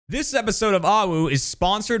This episode of AHWU is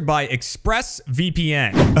sponsored by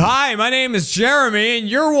ExpressVPN. Hi, my name is Jeremy, and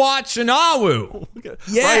you're watching AHWU.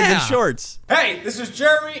 Yeah. Ryan's in shorts. Hey, this is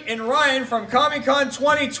Jeremy and Ryan from Comic-Con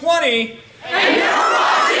 2020. And you're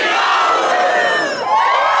watching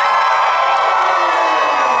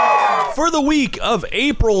AHWU! For the week of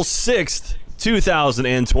April 6th,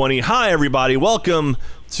 2020. Hi, everybody. Welcome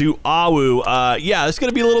to AHWU. Yeah, it's going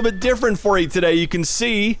to be a little bit different for you today. You can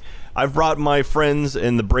see I've brought my friends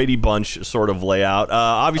in the Brady Bunch sort of layout.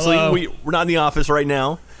 Obviously, we're not in the office right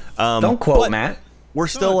now. Don't quote Matt. We're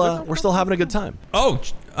still having a good time. Oh,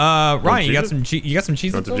 Ryan, you got some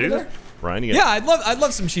Cheez-Its over there? Ryan, you got I'd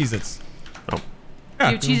love some Cheez-Its. Oh. Do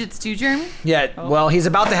you have Cheez-Its too, Jeremy? Yeah, well, he's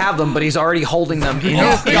about to have them, but he's already holding them in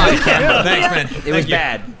his Thanks, man. It was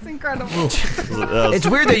bad. It's incredible. It's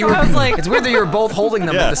weird that you were it's weird that you were both holding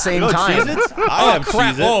them at the same time. I have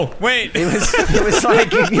crap. Cheez-It. Oh, wait. It was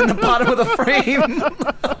like in the bottom of the frame.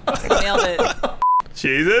 Nailed it.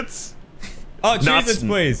 Cheez-Its? Oh, Cheez-Its,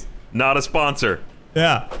 please. Not a sponsor.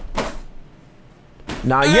 Yeah.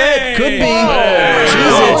 Not yet. Could be.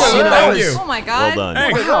 Jesus, Thank you. Oh my God. Well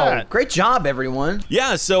done. Wow. Great job, everyone.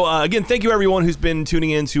 Yeah, so again, thank you everyone who's been tuning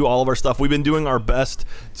in to all of our stuff. We've been doing our best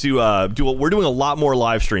to we're doing a lot more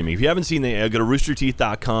live streaming. If you haven't seen it, go to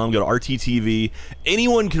roosterteeth.com, go to RTTV.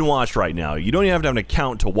 Anyone can watch right now. You don't even have to have an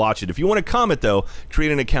account to watch it. If you want to comment, though,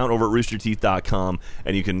 create an account over at roosterteeth.com,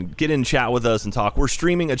 and you can get in chat with us and talk. We're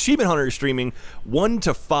streaming, Achievement Hunter is streaming 1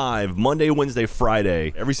 to 5, Monday, Wednesday,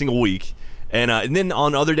 Friday, every single week. And then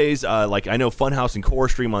on other days, like I know Funhouse and Core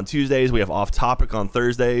stream on Tuesdays. We have Off Topic on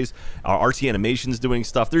Thursdays. RT Animation's doing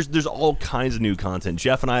stuff. There's all kinds of new content.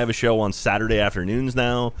 Jeff and I have a show on Saturday afternoons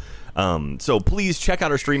now. So please check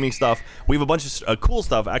out our streaming stuff. We have a bunch of cool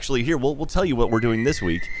stuff. Actually, here we'll tell you what we're doing this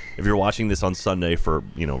week. If you're watching this on Sunday for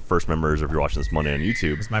first members, or if you're watching this Monday on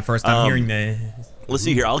YouTube. It's my first time hearing this. Let's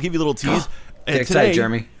see here. I'll give you a little tease. Get excited,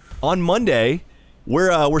 Jeremy. On Monday,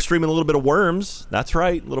 we're streaming a little bit of Worms. That's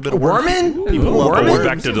right, a little bit of Worms. Wormin'? People love the Worms.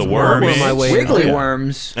 Back to the Worms. Wiggly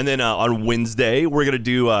Worms. And then on Wednesday, we're gonna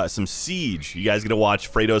do some Siege. You guys get to watch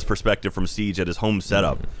Fredo's perspective from Siege at his home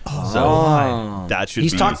setup. So that should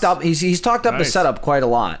He's be. talked up. He's talked up the setup quite a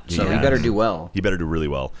lot. So he better do well. He better do really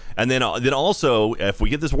well. And then also, if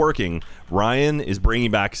we get this working, Ryan is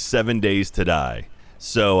bringing back 7 Days to Die.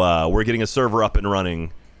 So we're getting a server up and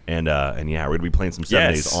running. And yeah, we're gonna be playing some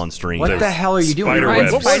 7 Days on stream. What the hell are you doing?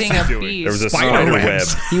 Ryan's fighting a beast. There was a spider web.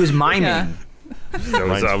 He was miming. Yeah.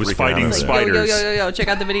 I was fighting spiders. Yo, check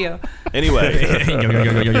out the video. Anyway,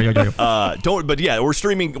 but yeah, we're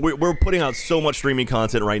streaming. We're putting out so much streaming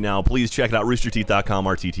content right now. Please check it out, roosterteeth.com,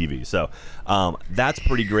 RTTV. So that's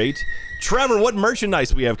pretty great. Trevor, what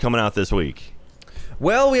merchandise we have coming out this week?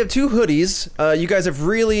 Well, we have 2 hoodies. You guys have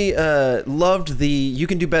really loved the You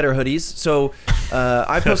Can Do Better hoodies. So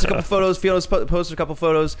I posted a couple photos. Fiona's posted a couple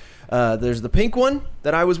photos. There's the pink one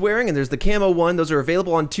that I was wearing, and there's the camo one. Those are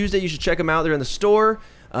available on Tuesday. You should check them out. They're in the store.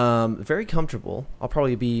 Very comfortable. I'll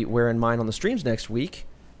probably be wearing mine on the streams next week.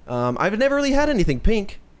 I've never really had anything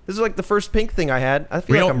pink. This is like the first pink thing I had. I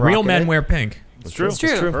feel like I'm real rocking men it. wear pink. It's true. It's true.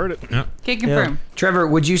 I've heard it. Yeah. Can't confirm. Trevor,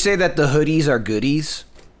 would you say that the hoodies are goodies?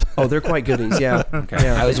 Oh, they're quite goodies. Yeah. Okay.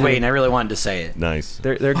 Yeah. I was waiting. I really wanted to say it. Nice.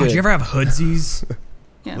 They're Oh, good. did you ever have hoodsies?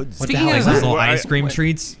 Yeah. What the Speaking hell? Like of those little ice cream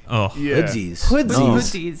treats? Oh. Yeah. Hoodsies.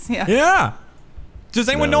 hoodies, yeah. Yeah. Does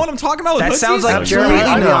anyone know what I'm talking about with That hoodsies? sounds like Absolutely. Jeremy.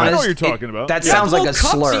 I To be know honest, what you're talking about. That Yeah, sounds the like a little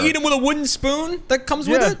cups slur. you eat them with a wooden spoon that comes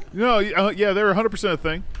with Yeah. it? No, yeah, they're 100% a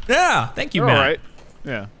thing. Yeah. Thank you, They're Matt. all right.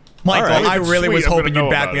 Yeah. Michael, All right. I really was Sweet, I'm hoping gonna you'd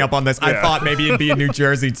know back about me it. up on this. I Yeah. thought maybe it'd be in New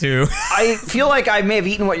Jersey, too. I feel like I may have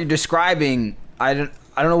eaten what you're describing.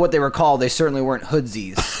 I don't know what they were called. They certainly weren't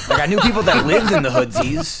hoodsies. Like I knew people that lived in the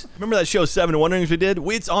hoodsies. Remember that show 7 Wonderings we did?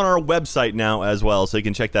 It's on our website now as well, so you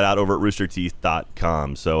can check that out over at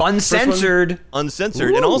roosterteeth.com. So Uncensored.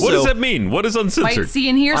 uncensored, and also What does that mean? What is Might uncensored? see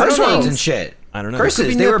and hear Curse some words things. and shit. I don't know. Curses.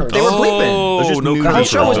 Could be They were nipples. bleeping. There's just no nudity The whole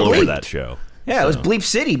show was all over bleeped. that show. Yeah, it was Bleep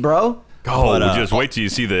City, bro. Oh, But, just wait till you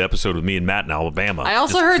see the episode with me and Matt in Alabama. I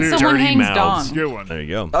also Just heard someone dirty hangs mouths. dong. Good one. There you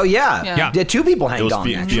go. Oh yeah. Yeah. Did 2 people It hang was on?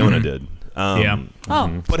 Fiona did. Yeah.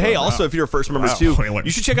 Oh. But hey, also if you're first members too, Spoiler.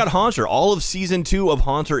 you should check out Haunter. All of season 2 of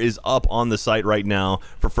Haunter is up on the site right now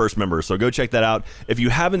for first members. So go check that out. If you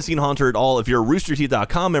haven't seen Haunter at all, if you're a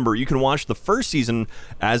roosterteeth.com member, you can watch the first season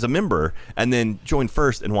as a member and then join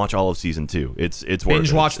first and watch all of season 2. It's worth it.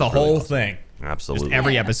 Binge watch the It's really whole awesome. thing. Absolutely. Just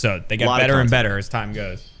every episode. They get Lot of better and content. better as time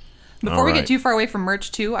goes. Before we Alright. get too far away from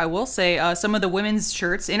merch, too, I will say some of the women's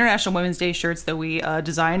shirts, International Women's Day shirts that we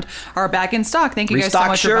designed, are back in stock. Thank you guys so Restock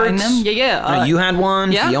much for buying shirts. them. Yeah. You had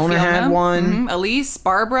one. Yeah, Fiona had one. Elise,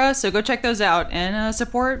 Barbara. So go check those out and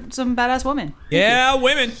support some badass women. Yeah,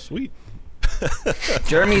 women. Sweet.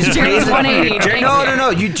 Jeremy's Jeremy's raising. 180.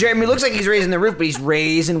 No. Jeremy looks like he's raising the roof, but he's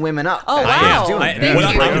raising women up. Oh, That's what wow. he's doing. Thank Well, you.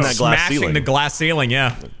 I'm Breaking that glass smashing ceiling. the glass ceiling.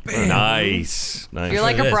 Yeah. Nice. Nice. You're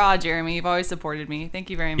like It a is. bra, Jeremy. You've always supported me. Thank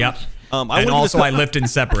you very much. Yep. I And wanna also, give a I lift and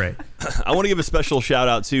separate. I want to give a special shout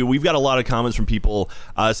out too. We've got a lot of comments from people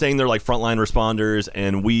saying they're like frontline responders,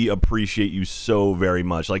 and we appreciate you so very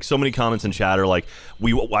much. Like so many comments in chat are like,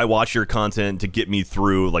 I watch your content to get me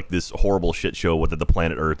through like this horrible shit show that the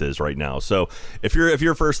planet Earth is right now. So if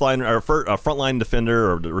you're a first line or a frontline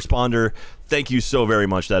defender or responder, thank you so very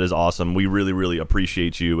much. That is awesome. We really, really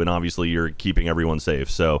appreciate you, and obviously you're keeping everyone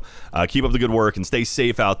safe. So keep up the good work and stay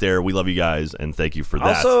safe out there. We love you guys, and thank you for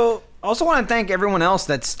that. Also want to thank everyone else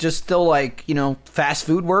that's just still like, you know, fast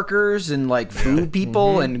food workers and like food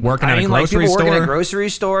people and Working at a like grocery people working store. at grocery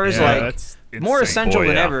stores, Yeah, like that's more insane. essential Boy,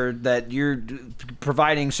 than yeah. ever that you're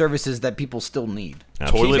providing services that people still need.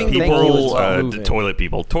 Toilet Keeping the wheels people, moving. toilet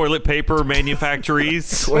people, toilet paper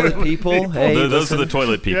manufactories. Toilet people. Hey, Those are the listen.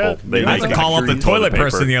 toilet people. Yeah. They I had to call up the manufacture toilet paper.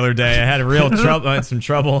 person the other day. I had a real trouble. I had some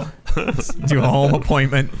trouble. Do a home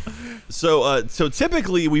appointment. So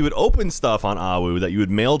typically we would open stuff on AHWU that you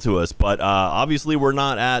would mail to us, but obviously we're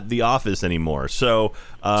not at the office anymore. So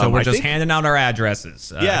So we're I just think- handing out our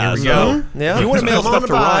addresses. Yeah, Here we so go. Yeah. if you want to mail Come on stuff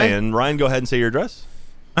to by. Ryan, go ahead and say your address.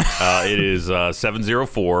 It is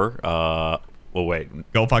 704. Well, wait.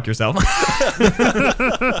 Go fuck yourself.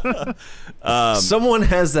 Someone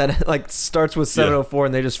has that like starts with 704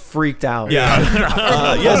 and they just freaked out. Yeah.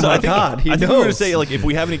 Yes, Oh my I think, God, he I think we were gonna knows. say like if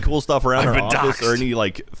we have any cool stuff around our been office or doxxed. any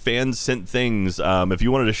like fan sent things, if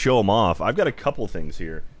you wanted to show them off, I've got a couple things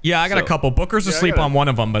here. Yeah, I got a couple. Booker's asleep got on one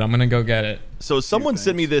of them, but I'm gonna go get it. So someone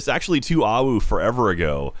sent me this actually to AHWU forever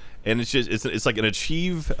ago, and it's like an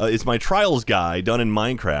achieve. It's my trials guy done in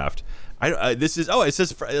Minecraft. This is it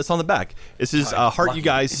says it's on the back. It says heart you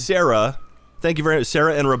guys. Sarah, thank you very much.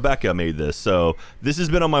 Sarah and Rebecca made this. So this has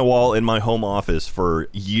been on my wall in my home office for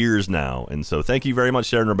years now, and so thank you very much,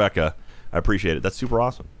 Sarah and Rebecca. I appreciate it. That's super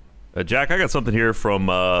awesome. Jack, I got something here from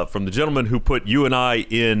the gentleman who put you and I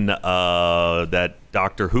in that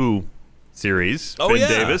Doctor Who series. Oh, Ben yeah.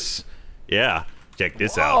 Davis. Yeah. Check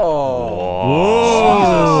this out. Whoa.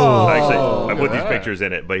 Actually, I put these pictures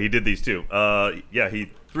in it, but he did these too. Yeah, he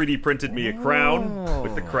 3D printed me a crown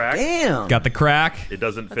with the crack. Damn. Got the crack. It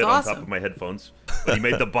doesn't fit That's on awesome. top of my headphones. But he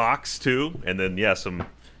made the box too, and then yeah, some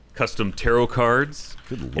custom tarot cards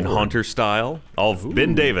in Haunter style. All of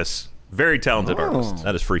Ben Davis, very talented artist.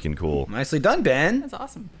 That is freaking cool. Nicely done, Ben. That's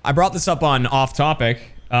awesome. I brought this up on Off Topic,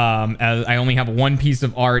 as I only have one piece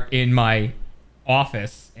of art in my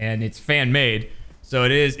office, and it's fan made. So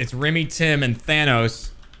it's Remy, Tim, and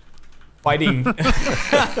Thanos fighting.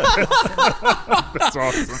 That's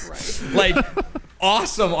awesome. Like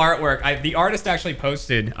awesome artwork. The artist actually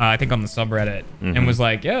posted, I think on the subreddit, and was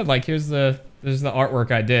like, "Yeah, like here's the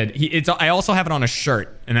artwork I did." I also have it on a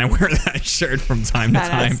shirt, and I wear that shirt from time to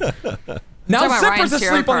time. Now Talking about Zipper's Ryan's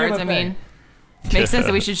tarot asleep on cards, the I mean, makes sense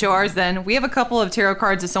that we should show ours then. We have a couple of tarot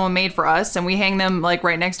cards that someone made for us, and we hang them like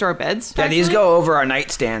right next to our beds. Yeah, these actually. go over our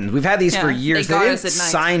nightstand. We've had these for Yeah, years. they They got didn't us at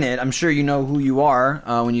night. sign it. I'm sure you know who you are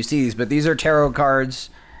when you see these, but these are tarot cards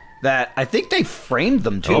that I think they framed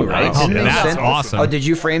them too, Oh, right? nice. Didn't they That's send- awesome. Oh, did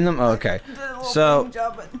you frame them? Oh, okay. So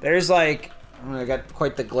there's like, I got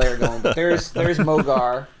quite the glare going, but there's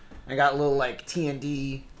Mogar. I got a little like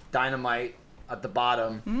TND dynamite at the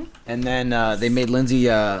bottom, and then they made Lindsay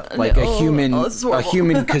like a human this is horrible.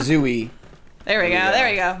 kazooie. There we go. There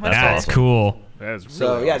we go. That's cool. That's really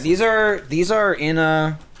So yeah, awesome. these are in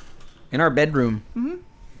our bedroom.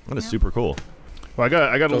 That is super cool. Well, I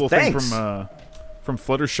got a little thing thanks. from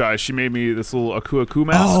Fluttershy. She made me this little Aku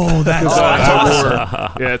mask. Oh, that's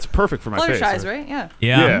Yeah, it's perfect for my face. Fluttershy's, right? Yeah.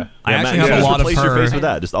 Yeah. I actually Matt, have just a lot of replace your her. face with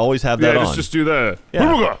that. Just always have Yeah, that on. just do that.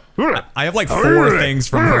 Yeah. I have like 4 things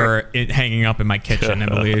from her hanging up in my kitchen, I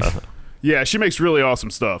believe. Yeah, she makes really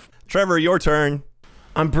awesome stuff. Trevor, your turn.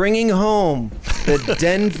 I'm bringing home the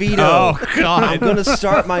Den Vito. Oh I'm God. gonna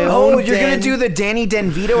start my own. Oh, you're gonna den do the Danny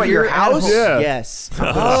DeVito at your here at house? home. Yeah. Yes.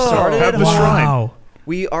 Started Have at the home. shrine. Wow.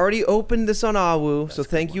 We already opened this on AHWU, so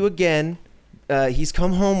thank you again. He's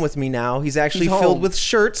come home with me now. He's actually He's filled home. with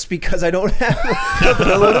shirts because I don't have a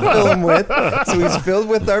pillow to fill him with. So he's filled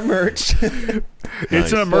with our merch.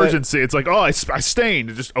 It's an emergency. It's like, oh, I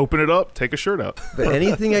stained. Just open it up, take a shirt out. But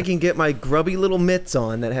anything I can get my grubby little mitts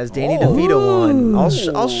on that has Danny DeVito on,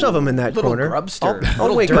 I'll shove him in that Little corner. grubster. I'll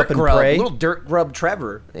Little wake dirt up and grub. pray. Little dirt grub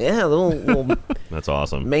Trevor. Yeah, little That's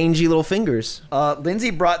awesome. mangy little fingers.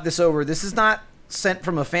 Lindsay brought this over. This is not sent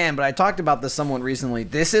from a fan, but I talked about this someone recently.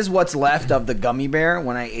 This is what's left of the gummy bear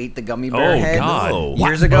when I ate the gummy bear head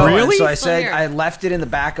years ago. Really? And so I said I left it in the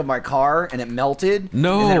back of my car and it melted.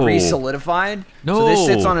 No. And then it re-solidified. No. So this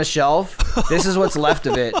sits on a shelf. This is what's left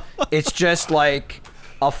of it. It's just like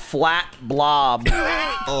a flat blob.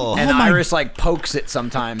 And Iris like pokes it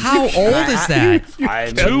sometimes. How old is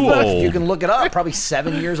that? Too old. You can look it up. Probably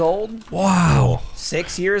 7 years old. Wow.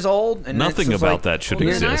 6 years old. And Nothing it's just about like, that should Well,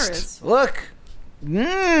 here's exist. Iris. Look. Look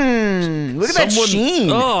at that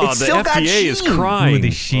sheen. Oh, It's the still got FDA is sheen. crying. Ooh,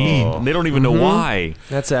 the sheen. And they don't even know why.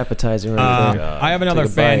 That's appetizing right there. I have another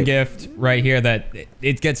Take a fan bite. gift right here that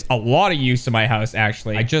it gets a lot of use in my house,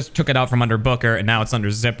 actually. I just took it out from under Booker, and now it's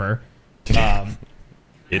under Zipper.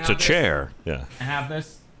 It's a chair. Yeah. I have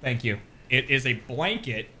this. Thank you. It is a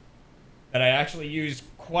blanket that I actually use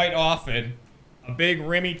quite often. A big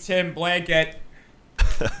Remy Tim blanket.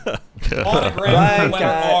 Monogram letter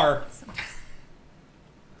R.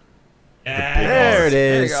 There it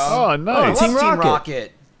There you is. go. Oh, nice. Team Team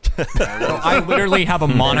Rocket. I literally have a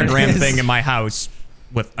monogram thing in my house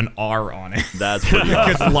with an R on it. That's pretty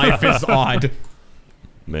awesome. Because life is odd.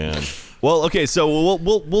 Man. Well, okay, so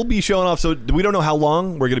we'll be showing off. So we don't know how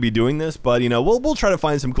long we're gonna be doing this, but you know we'll try to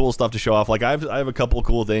find some cool stuff to show off. Like I have a couple of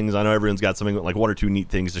cool things. I know everyone's got something like 1 or 2 neat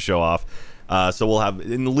things to show off. So we'll have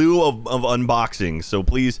in lieu of unboxings. So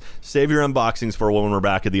please save your unboxings for when we're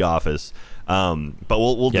back at the office. But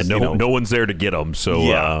we'll Yeah, just, no, you know, no one's there to get them, so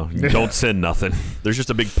Yeah. don't send nothing. there's just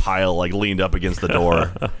a big pile like leaned up against the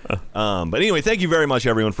door. But anyway, thank you very much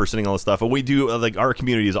everyone for sending all this stuff. And we do like our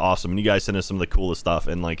community is awesome, and you guys send us some of the coolest stuff,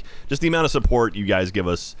 and like just the amount of support you guys give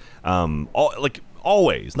us.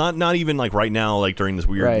 Always, not even like right now, like during this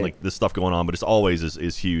weird like this stuff going on, but it's always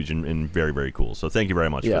is huge and very, very cool. So thank you very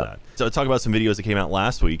much for that. So talk about some videos that came out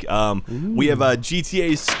last week. We have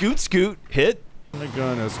GTA Scoot hit. I'm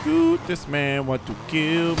gonna scoot. This man want to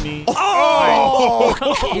kill me. I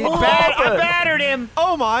battered him.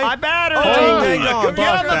 Oh my! I battered hang him. on.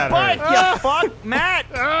 Get on the bike, you fuck, Matt.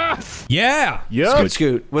 Yeah. Yep.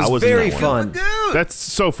 Scoot was I was in very that one. fun. That's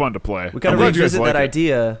so fun to play. We kind I'm of glad you guys revisit like that it.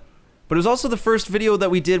 idea. But it was also the first video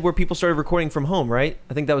that we did where people started recording from home, right?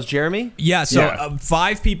 I think that was Jeremy. Yeah, so Yeah.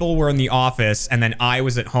 5 people were in the office, and then I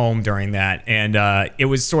was at home during that. And it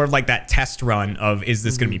was sort of like that test run of, is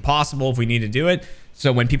this going to be possible if we need to do it?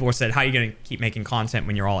 So when people were said, how are you going to keep making content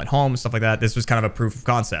when you're all at home, stuff like that, this was kind of a proof of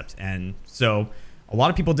concept. And so a lot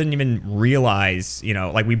of people didn't even realize, you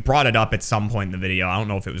know, like we brought it up at some point in the video. I don't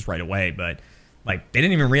know if it was right away, but like they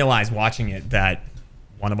didn't even realize watching it that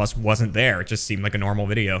one of us wasn't there. It just seemed like a normal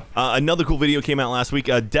video. Another cool video came out last week.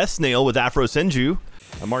 Death Snail with Afro Senju.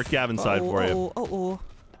 I marked Gavin's side for you. Uh-oh,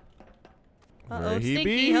 he Stinky,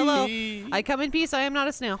 be? hello. I come in peace, I am not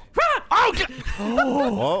a snail.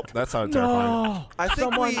 Oh, that sounded terrifying.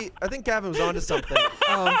 I think Gavin was onto something.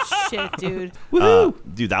 Oh, shit, dude.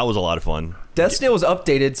 Dude, that was a lot of fun. Death Snail was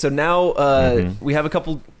updated, so now we have a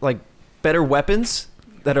couple like better weapons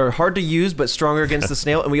that are hard to use but stronger against the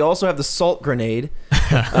snail, and we also have the salt grenade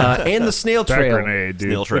and the snail That trail, grenade, dude.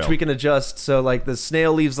 Snail trail. which we can adjust. So like the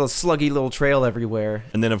snail leaves a sluggy little trail everywhere.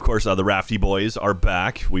 And then, of course, the Rafty boys are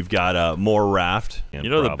back. We've got more Raft. You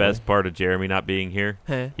know the best part of Jeremy not being here?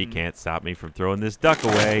 Huh? He can't stop me from throwing this duck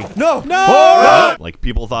away. No. Like,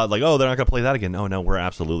 people thought, like, oh, they're not going to play that again. Oh, no, we're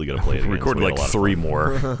absolutely going to play it again. Recorded So we like had a lot of 3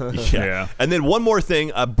 more. fun. Yeah. And then one more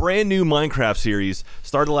thing. A brand new Minecraft series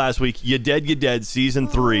started last week. You Dead Season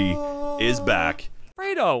 3 is back.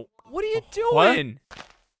 Fredo, what are you doing?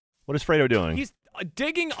 What is Fredo doing? He's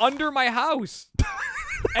digging under my house.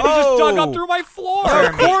 And he just dug up through my floor.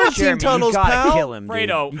 Quarantine tunnels, you gotta pal. kill him, dude.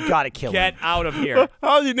 Fredo, You gotta kill get him. out of here.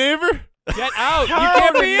 Howdy, neighbor. Get out. You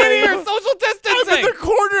can't be in here. Social I'm in the distancing.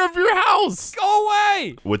 corner of your house. Go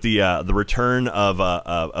away. With the return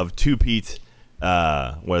of Two Pete.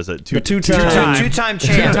 What is it? Two-time Two-time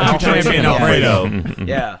champ. champion Alfredo.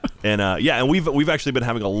 Yeah. And we've actually been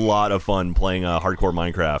having a lot of fun playing hardcore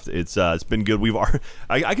Minecraft. It's been good.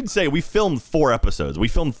 I can say we filmed 4 episodes. We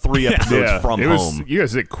filmed 3 episodes from home. You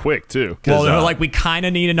guys did quick too. Well, they were like, we kind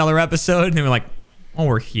of need another episode. And they were like, oh,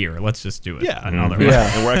 we're here. Let's just do it. Yeah. Another one. Yeah.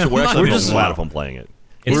 And we're actually just having a lot of fun playing it.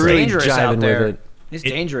 It's We're really dangerous jiving out with there. it. It's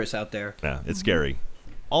dangerous out there. Yeah, it's scary.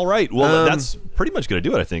 All right. Well, that's pretty much going to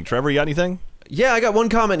do it, I think. Trevor, you got anything? Yeah, I got one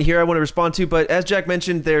comment here I want to respond to, but as Jack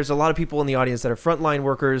mentioned, there's a lot of people in the audience that are frontline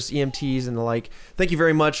workers, EMTs, and the like. Thank you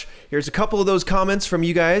very much. Here's a couple of those comments from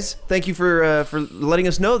you guys. Thank you for letting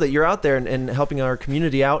us know that you're out there and helping our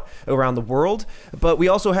community out around the world. But we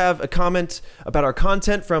also have a comment about our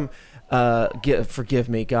content from, forgive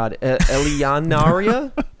me, God,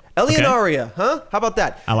 Elianaria. Eleonaria, huh? How about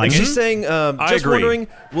that? I like and it. She's saying, just agree. wondering,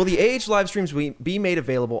 will the AH live streams be made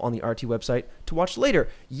available on the RT website to watch later?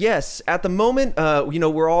 Yes. At the moment,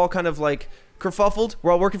 we're all kind of like kerfuffled.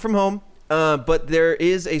 We're all working from home. But there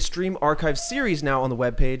is a stream archive series now on the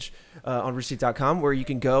webpage on roosterteeth.com where you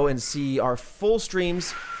can go and see our full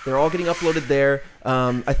streams. They're all getting uploaded there.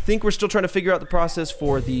 I think we're still trying to figure out the process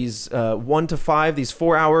for these 1 to 5, these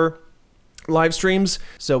 4-hour live streams.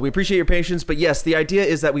 So we appreciate your patience. But yes, the idea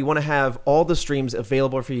is that we want to have all the streams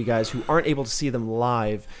available for you guys who aren't able to see them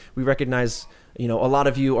live. We recognize, a lot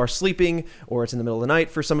of you are sleeping or it's in the middle of the night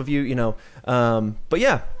for some of you, but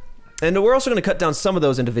yeah. And we're also going to cut down some of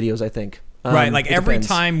those into videos, I think. Right, like every depends.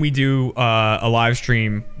 time we do a live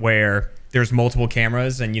stream where there's multiple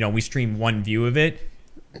cameras and, we stream one view of it,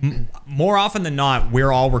 more often than not,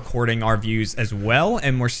 we're all recording our views as well,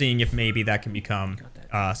 and we're seeing if maybe that can become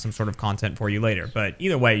some sort of content for you later. But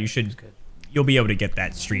either way, you'll be able to get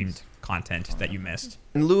that streamed content that you missed.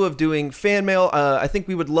 In lieu of doing fan mail, I think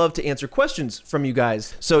we would love to answer questions from you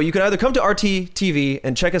guys. So you can either come to RT TV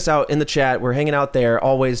and check us out in the chat. We're hanging out there,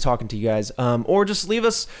 always talking to you guys. Or just leave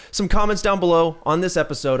us some comments down below on this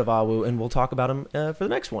episode of AHWU, and we'll talk about them for the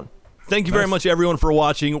next one. Thank you very much, everyone, for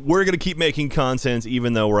watching. We're going to keep making content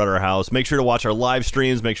even though we're at our house. Make sure to watch our live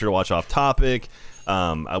streams. Make sure to watch Off Topic.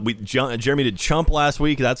 Jeremy did Chump last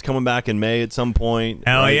week. That's coming back in May at some point.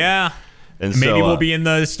 Hell right? yeah. And maybe so, we'll be in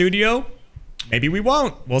the studio. Maybe we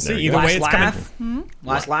won't. We'll see. Either way, it's coming.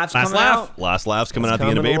 Last Laugh's Last coming Laugh. out. Last Laugh's coming out at the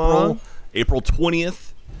end of coming April. along. April 20th.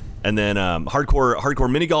 And then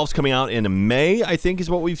hardcore mini golf's coming out in May, I think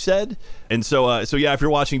is what we've said. And so yeah, if you're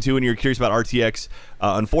watching too and you're curious about RTX,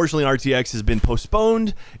 unfortunately RTX has been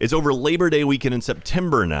postponed. It's over Labor Day weekend in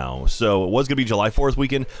September now. So it was going to be July 4th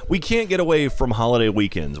weekend. We can't get away from holiday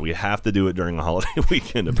weekends. We have to do it during a holiday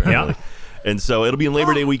weekend apparently. Yeah. And so it'll be in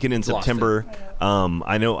Labor Day weekend in September.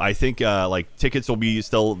 I think like tickets will be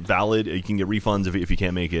still valid. You can get refunds if you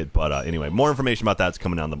can't make it. But anyway, more information about that's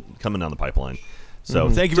coming down the pipeline.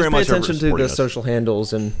 So thank you very much. Pay attention for to the supporting us. social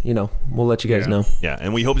handles, and we'll let you guys know. Yeah,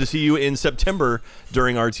 and we hope to see you in September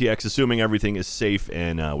during RTX, assuming everything is safe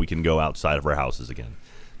and we can go outside of our houses again.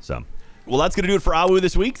 So, well, that's going to do it for AHWU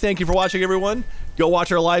this week. Thank you for watching, everyone. Go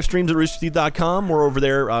watch our live streams at roosterteeth.com. We're over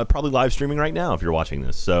there probably live streaming right now if you're watching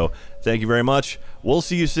this. So thank you very much. We'll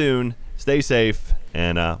see you soon. Stay safe,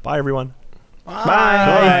 and bye, everyone.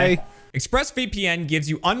 Bye. ExpressVPN gives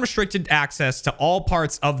you unrestricted access to all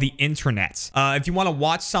parts of the internet. If you want to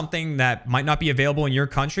watch something that might not be available in your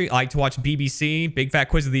country, like to watch BBC, Big Fat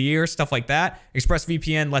Quiz of the Year, stuff like that,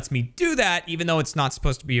 ExpressVPN lets me do that even though it's not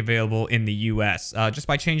supposed to be available in the US, just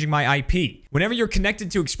by changing my IP. Whenever you're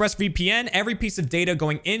connected to ExpressVPN, every piece of data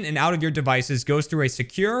going in and out of your devices goes through a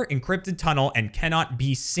secure, encrypted tunnel and cannot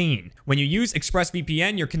be seen. When you use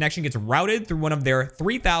ExpressVPN, your connection gets routed through one of their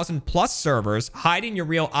 3,000 plus servers, hiding your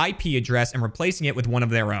real IP address and replacing it with one of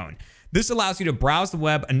their own. This allows you to browse the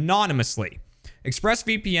web anonymously.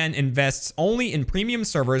 ExpressVPN invests only in premium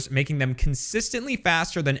servers, making them consistently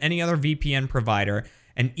faster than any other VPN provider,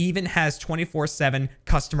 and even has 24/7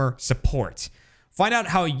 customer support. Find out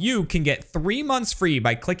how you can get 3 months free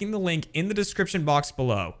by clicking the link in the description box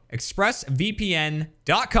below.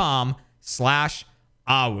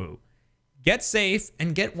 expressvpn.com/AHWU. Get safe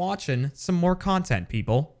and get watching some more content,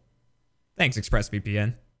 people. Thanks,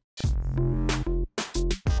 ExpressVPN.